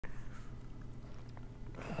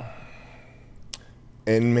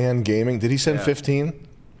Nman Gaming. Did he send 15?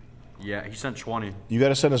 Yeah, he sent 20. You got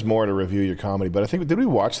to send us more to review your comedy. But I think, did we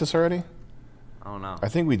watch this already? I don't know. I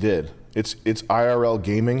think we did. It's IRL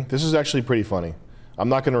gaming. This is actually pretty funny. I'm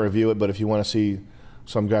not going to review it, but if you want to see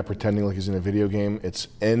some guy pretending like he's in a video game, it's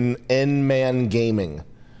Nman Gaming.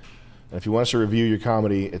 And if you want us to review your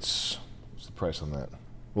comedy, what's the price on that?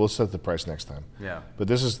 We'll set the price next time. Yeah. But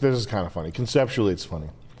this is kind of funny. Conceptually, it's funny.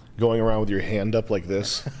 Going around with your hand up like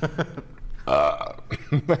this. That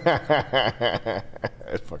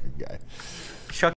fucking guy.